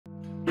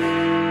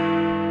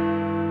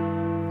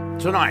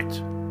Tonight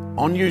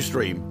on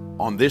Ustream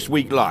on This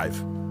Week Live,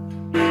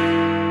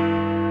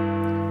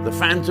 the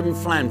Phantom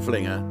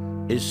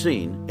Flanflinger is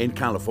seen in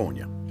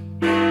California.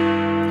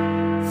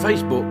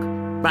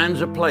 Facebook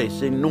bans a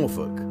place in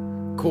Norfolk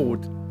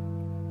called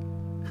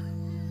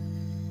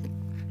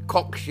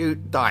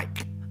Cockshoot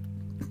Dyke.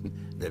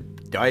 The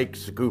Dyke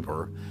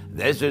Scooper.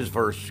 This is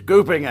for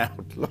scooping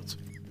out lots of...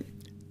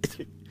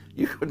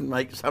 You couldn't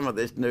make some of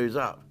this news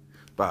up.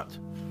 But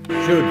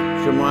should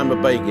Jemima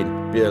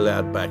Begin be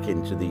allowed back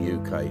into the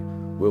UK?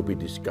 We'll be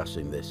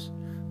discussing this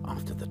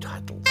after the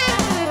titles.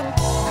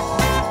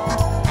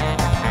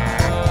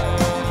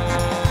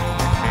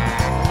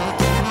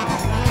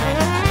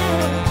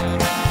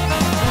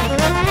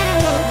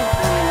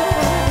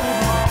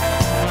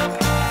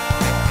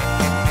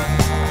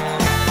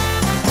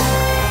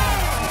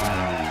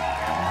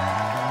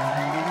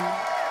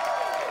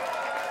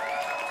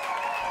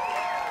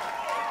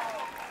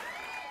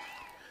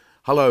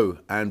 Hello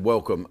and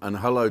welcome, and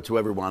hello to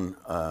everyone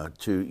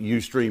to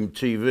Ustream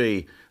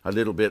TV, a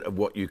little bit of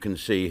what you can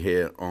see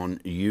here on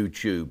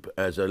YouTube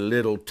as a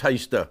little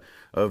taster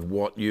of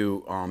what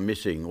you are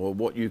missing or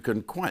what you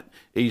can quite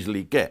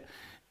easily get.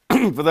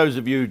 For those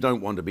of you who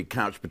don't want to be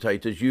couch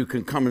potatoes, you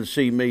can come and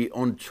see me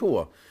on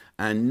tour.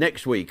 And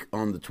next week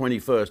on the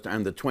 21st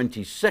and the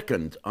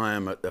 22nd, I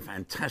am at the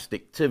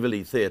fantastic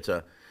Tivoli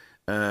Theatre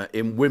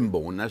in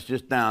Wimborne. That's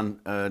just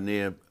down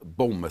near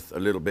Bournemouth, a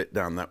little bit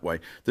down that way.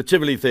 The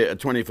Tivoli Theatre,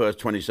 21st,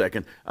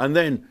 22nd, and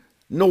then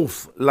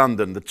North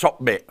London, the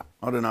top bit.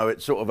 I don't know,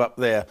 it's sort of up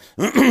there,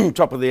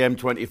 top of the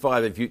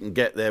M25, if you can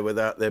get there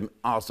without them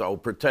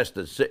arsehole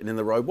protesters sitting in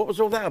the road. What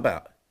was all that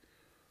about?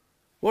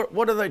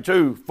 What are they?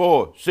 2,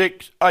 4,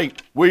 6,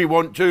 8. We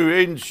want to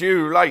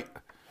insulate.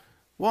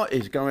 What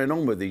is going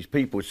on with these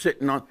people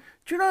sitting on?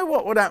 Do you know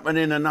what would happen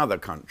in another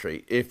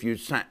country if you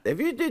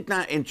did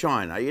that in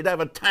China? You'd have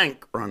a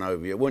tank run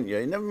over you, wouldn't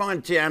you? Never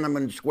mind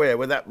Tiananmen Square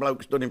where that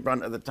bloke stood in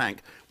front of the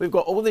tank. We've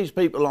got all these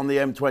people on the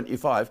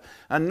M25,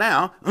 and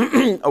now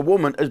a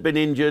woman has been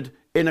injured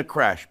in a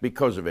crash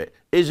because of it.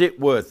 Is it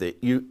worth it,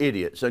 you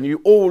idiots? And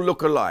you all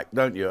look alike,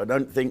 don't you? I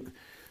don't think...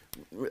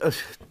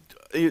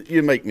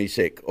 You make me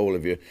sick, all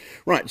of you.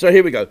 Right, so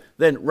here we go.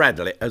 Then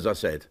Radlett, as I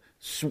said.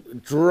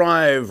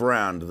 Drive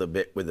round the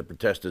bit with the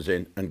protesters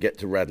in and get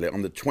to Radlett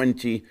on the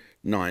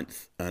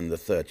 29th and the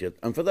 30th.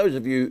 And for those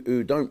of you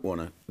who don't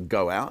want to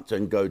go out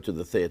and go to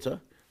the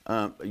theatre,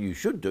 you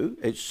should do.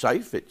 It's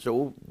safe. It's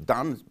all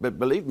done. But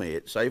believe me,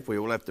 it's safe. We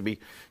all have to be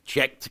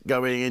checked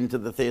going into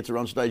the theatre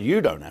on stage.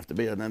 You don't have to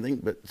be, I don't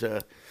think,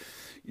 but...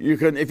 you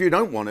can, if you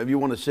don't want to, if you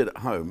want to sit at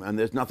home and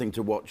there's nothing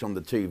to watch on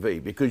the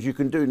TV, because you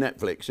can do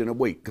Netflix in a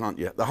week, can't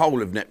you? The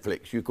whole of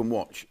Netflix you can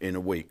watch in a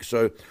week.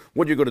 So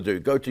what you've got to do,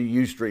 go to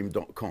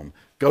ustream.com,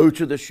 go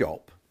to the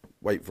shop,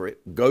 wait for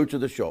it, go to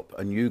the shop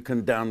and you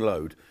can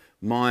download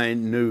my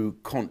new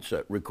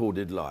concert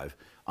recorded live.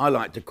 I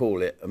like to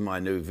call it my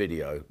new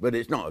video, but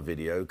it's not a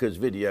video because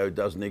video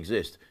doesn't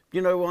exist. Do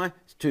you know why?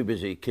 It's too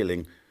busy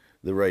killing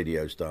the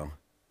radio star.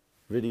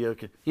 Video?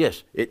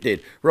 Yes, it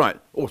did. Right.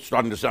 Oh,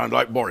 starting to sound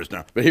like Boris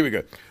now, but here we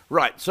go.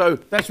 Right, so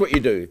that's what you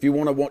do. If you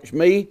want to watch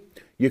me,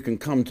 you can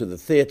come to the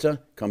theatre,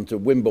 come to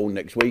Wimborne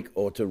next week,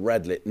 or to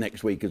Radlett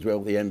next week as well,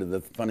 the end of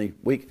the funny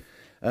week.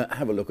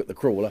 Have a look at the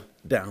crawler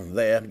down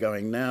there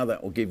going now.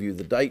 That will give you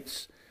the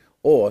dates.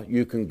 Or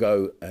you can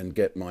go and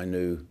get my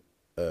new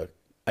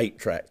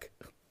 8-track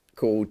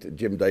called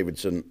Jim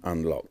Davidson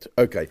Unlocked.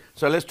 Okay,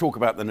 so let's talk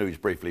about the news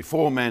briefly.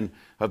 4 men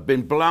have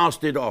been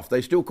blasted off.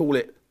 They still call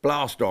it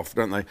blast off,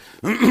 don't they?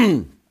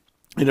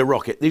 In a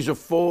rocket. These are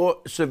 4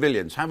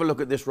 civilians. Have a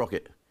look at this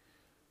rocket.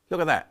 Look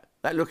at that.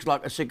 That looks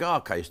like a cigar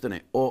case, doesn't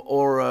it?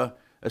 Or a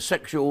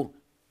sexual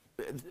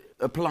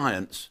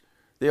appliance.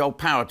 The old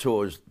power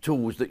tools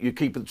that you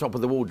keep at the top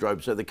of the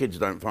wardrobe so the kids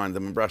don't find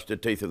them and brush their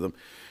teeth with them.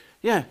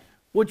 Yeah,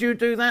 would you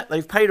do that?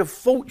 They've paid a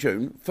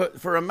fortune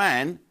for a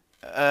man,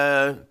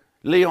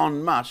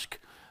 Elon Musk,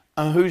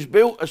 who's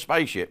built a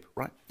spaceship,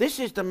 right? This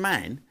is the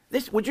man...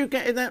 would you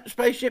get in that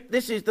spaceship?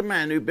 This is the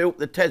man who built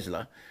the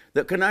Tesla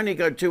that can only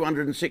go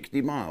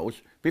 260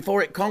 miles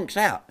before it conks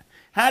out.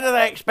 How do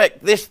they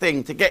expect this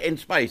thing to get in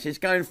space? It's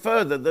going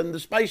further than the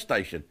space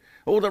station.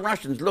 All the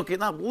Russians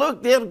looking up.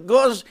 Look, there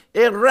goes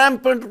a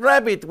rampant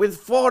rabbit with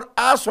 4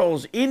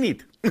 assholes in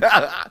it.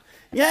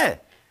 Yeah.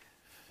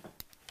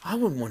 I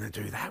wouldn't want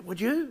to do that,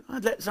 would you?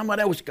 I'd let someone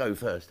else go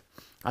first.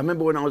 I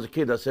remember when I was a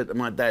kid, I said to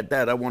my dad,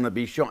 Dad, I want to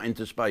be shot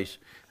into space.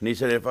 And he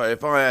said, if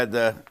I had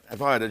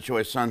a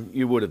choice, son,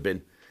 you would have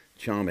been.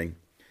 Charming.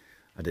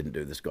 I didn't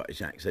do the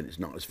Scottish accent. It's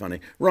not as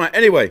funny. Right,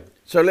 anyway,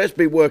 so let's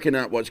be working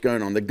out what's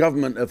going on. The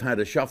government have had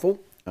a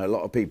shuffle. A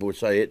lot of people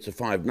say it's a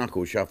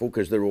 5-knuckle shuffle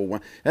because they're all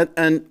one.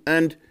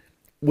 And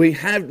we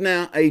have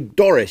now a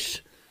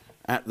Doris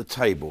at the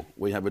table.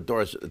 We have a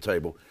Doris at the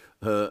table.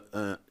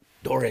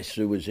 Doris,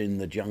 who was in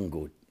the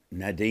jungle.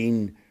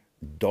 Nadine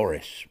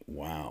Doris.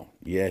 Wow.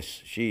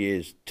 Yes, she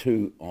is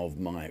 2 of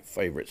my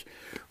favourites.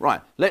 Right,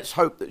 let's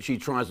hope that she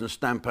tries and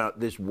stamp out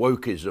this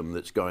wokeism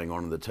that's going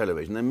on the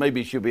television. Then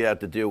maybe she'll be able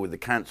to deal with the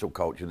cancel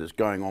culture that's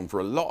going on for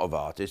a lot of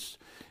artists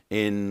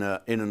in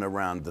and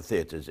around the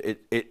theatres.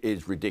 It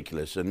is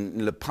ridiculous,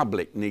 and the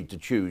public need to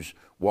choose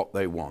what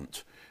they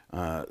want.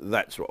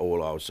 That's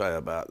all I'll say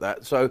about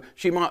that. So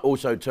she might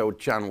also tell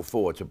Channel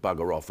 4 to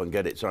bugger off and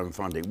get its own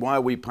funding. Why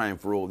are we paying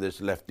for all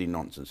this lefty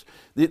nonsense?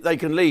 They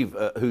can leave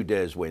Who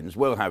Dares Wins.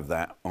 We'll have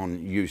that on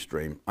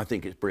Ustream. I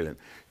think it's brilliant.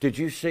 Did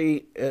you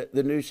see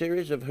the new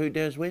series of Who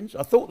Dares Wins?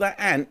 I thought that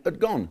ant had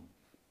gone.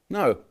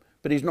 No,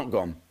 but he's not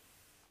gone.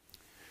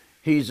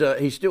 He's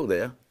still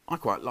there. I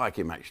quite like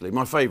him, actually.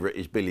 My favourite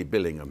is Billy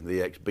Billingham, the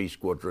ex-B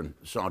Squadron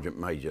Sergeant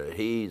Major.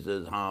 He's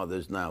as hard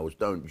as nails.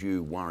 Don't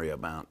you worry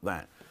about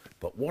that.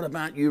 But what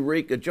about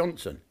Eureka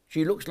Johnson?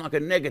 She looks like a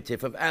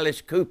negative of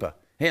Alice Cooper.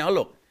 Here,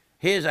 look.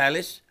 Here's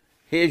Alice.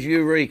 Here's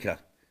Eureka.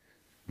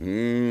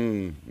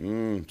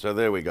 So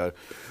there we go.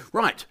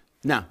 Right.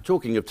 Now,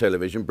 talking of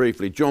television,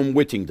 briefly, John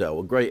Whittingdale,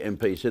 a great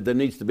MP, said there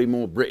needs to be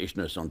more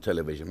Britishness on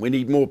television. We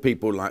need more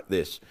people like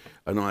this,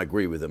 and I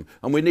agree with him.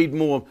 And we need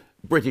more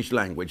British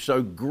language.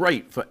 So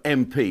great for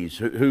MPs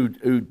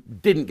who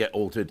didn't get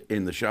altered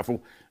in the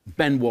shuffle.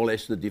 Ben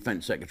Wallace, the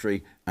Defence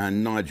Secretary,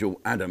 and Nigel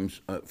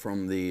Adams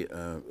from the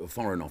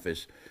Foreign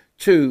Office,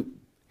 two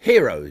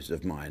heroes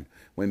of mine.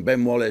 When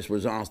Ben Wallace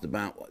was asked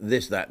about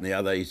this, that, and the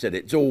other, he said,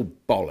 it's all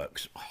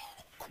bollocks.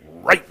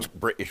 Great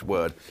British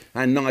word.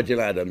 And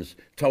Nigel Adams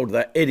told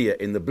that idiot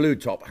in the blue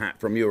top hat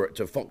from Europe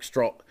to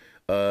Foxtrot,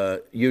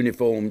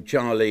 uniform,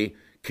 Charlie,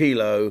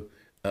 Kilo,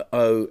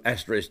 O,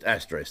 asterisk,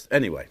 asterisk.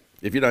 Anyway,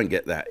 if you don't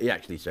get that, he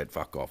actually said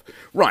fuck off.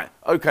 Right,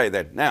 okay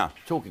then. Now,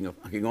 talking of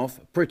fucking off,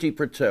 Priti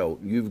Patel,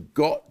 you've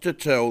got to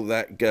tell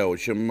that girl,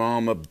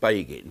 Shamama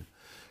Begin,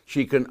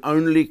 she can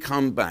only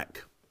come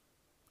back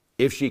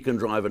if she can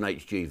drive an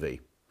HGV.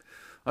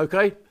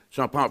 Okay?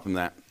 So apart from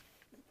that,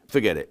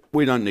 forget it.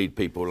 We don't need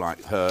people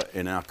like her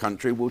in our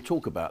country. We'll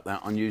talk about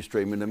that on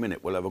Ustream in a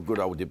minute. We'll have a good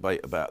old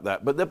debate about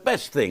that. But the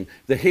best thing,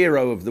 the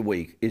hero of the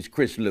week, is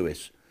Chris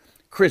Lewis.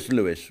 Chris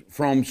Lewis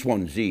from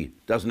Swansea,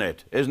 doesn't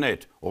it? Isn't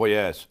it? Oh,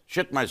 yes.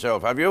 Shit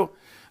myself, have you?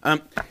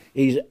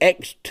 He's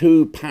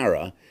ex-2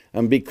 para,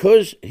 and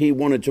because he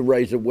wanted to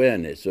raise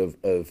awareness of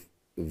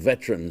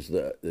veterans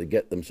that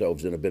get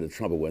themselves in a bit of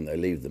trouble when they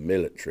leave the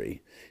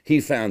military, he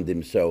found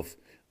himself,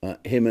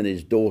 him and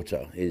his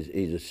daughter,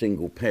 he's a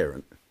single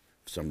parent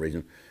for some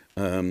reason,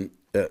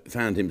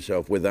 found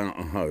himself without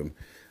a home.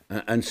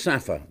 And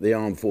SAFA, the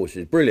Armed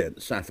Forces,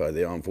 brilliant, SAFA,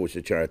 the Armed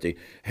Forces charity,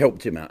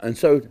 helped him out. And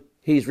so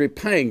he's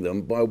repaying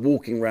them by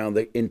walking around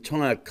the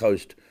entire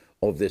coast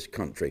of this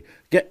country.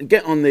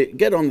 Get on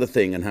the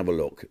thing and have a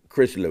look.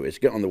 Chris Lewis,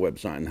 get on the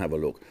website and have a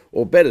look.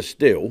 Or better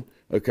still,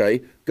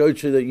 okay, go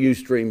to the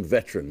Ustream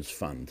Veterans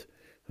Fund.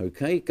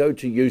 Okay, go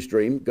to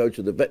Ustream, go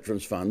to the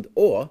Veterans Fund,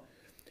 or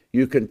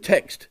you can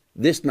text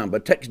this number,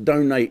 text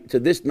donate to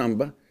this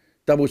number,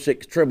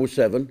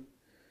 66777.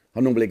 I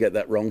normally get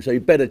that wrong, so you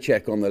better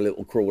check on the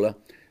little crawler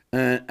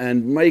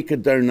and make a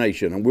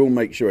donation, and we'll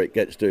make sure it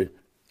gets to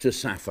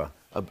SAFA,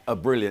 a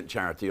brilliant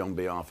charity on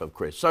behalf of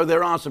Chris. So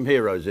there are some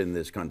heroes in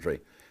this country,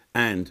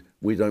 and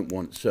we don't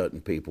want certain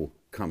people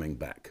coming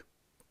back,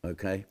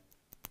 okay?